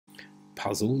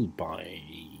puzzled by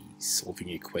solving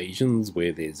equations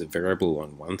where there's a variable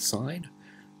on one side?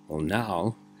 Well,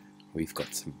 now we've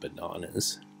got some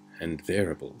bananas and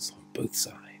variables on both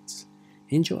sides.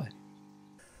 Enjoy.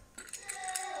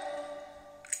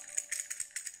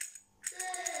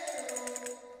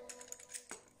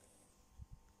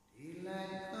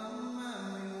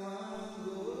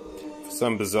 For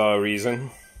some bizarre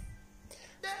reason,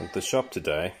 at the shop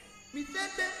today, the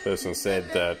person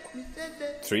said that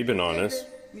 3 bananas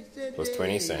was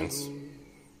 20 cents.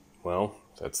 Well,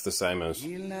 that's the same as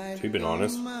 2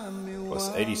 bananas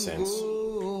plus 80 cents.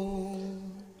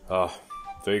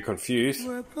 Very confused,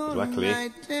 but luckily I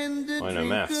know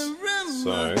maths.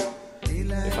 So,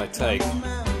 if I take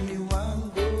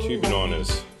 2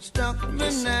 bananas from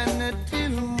this side,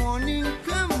 I'll eat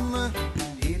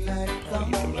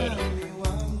them later.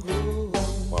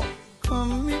 Well,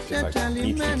 if I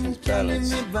need things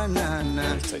balanced,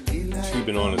 let's take 2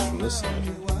 bananas from this side.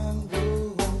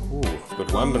 I've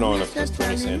got 1 banana plus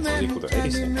 20 cents is equal to 80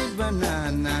 cents.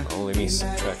 Well, let me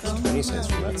subtract 20 cents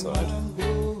from that side.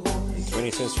 And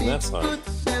 20 cents from that side.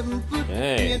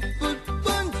 Hey,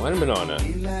 1 banana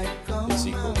is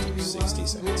equal to 60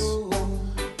 cents.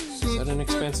 Is that an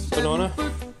expensive banana?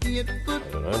 I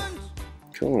don't know.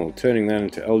 Cool, turning that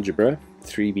into algebra.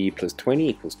 3b plus 20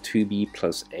 equals 2b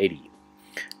plus 80.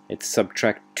 Let's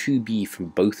subtract 2b from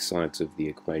both sides of the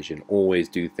equation. Always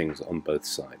do things on both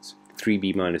sides.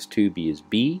 3b minus 2b is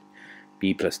b.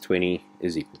 b plus 20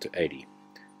 is equal to 80.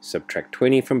 Subtract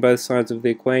 20 from both sides of the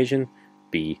equation.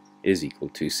 b is equal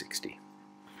to 60.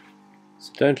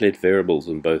 So don't let variables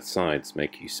on both sides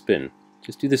make you spin.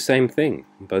 Just do the same thing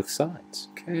on both sides.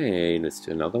 Okay, let's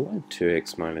do another one.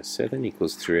 2x minus 7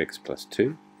 equals 3x plus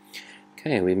 2.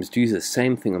 Okay, we must do the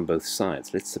same thing on both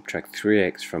sides. Let's subtract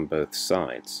 3x from both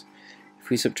sides. If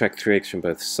we subtract 3x from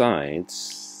both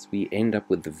sides, we end up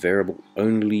with the variable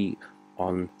only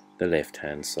on the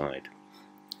left-hand side.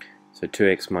 So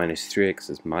 2x minus 3x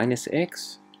is minus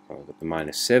x. I've got the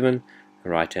minus 7. The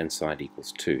right-hand side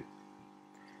equals 2.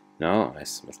 Now I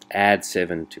must add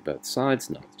 7 to both sides.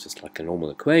 Now it's just like a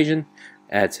normal equation.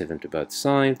 Add 7 to both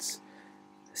sides.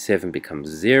 7 becomes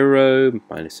 0.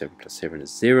 Minus 7 plus 7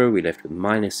 is 0. We're left with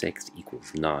minus x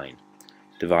equals 9.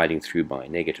 Dividing through by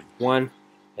negative 1,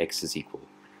 x is equal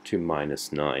to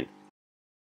minus 9.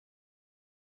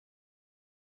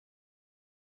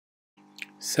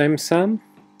 Same sum,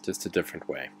 just a different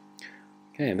way.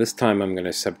 Okay, this time I'm going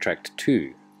to subtract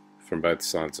 2 from both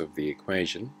sides of the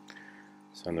equation.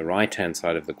 So on the right-hand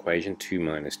side of the equation, 2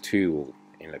 minus 2 will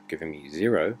end up giving me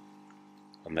 0.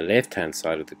 On the left-hand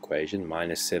side of the equation,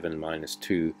 minus 7 minus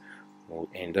 2 will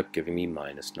end up giving me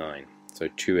minus 9. So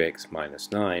 2x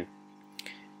minus 9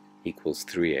 equals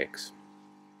 3x.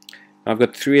 Now I've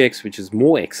got 3x, which is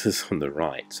more x's on the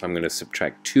right. So I'm going to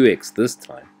subtract 2x this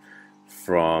time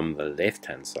from the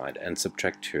left-hand side and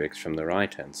subtract 2x from the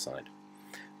right-hand side.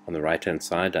 On the right-hand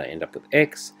side, I end up with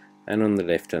x, and on the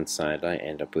left-hand side, I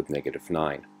end up with negative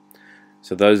 9.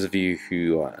 So those of you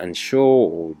who are unsure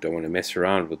or don't want to mess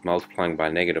around with multiplying by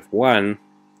negative 1,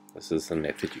 this is the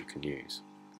method you can use.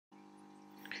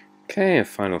 Okay, a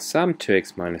final sum,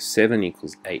 2x minus 7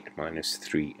 equals 8 minus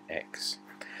 3x.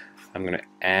 I'm going to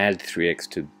add 3x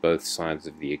to both sides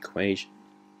of the equation.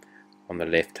 On the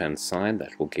left-hand side,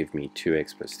 that will give me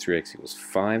 2x plus 3x equals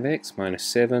 5x minus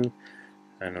 7.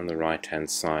 And on the right-hand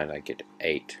side, I get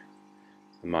 8.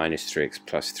 The minus 3x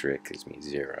plus 3x gives me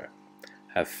 0.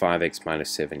 I have 5x minus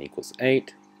 7 equals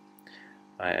 8.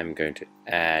 I am going to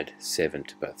add 7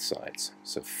 to both sides.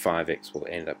 So 5x will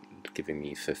end up giving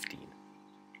me 15.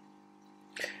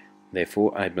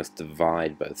 Therefore, I must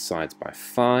divide both sides by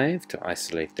 5 to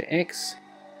isolate the x.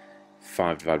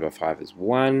 5 divided by 5 is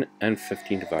 1, and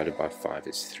 15 divided by 5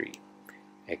 is 3.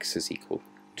 X is equal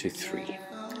to 3.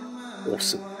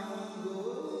 Awesome.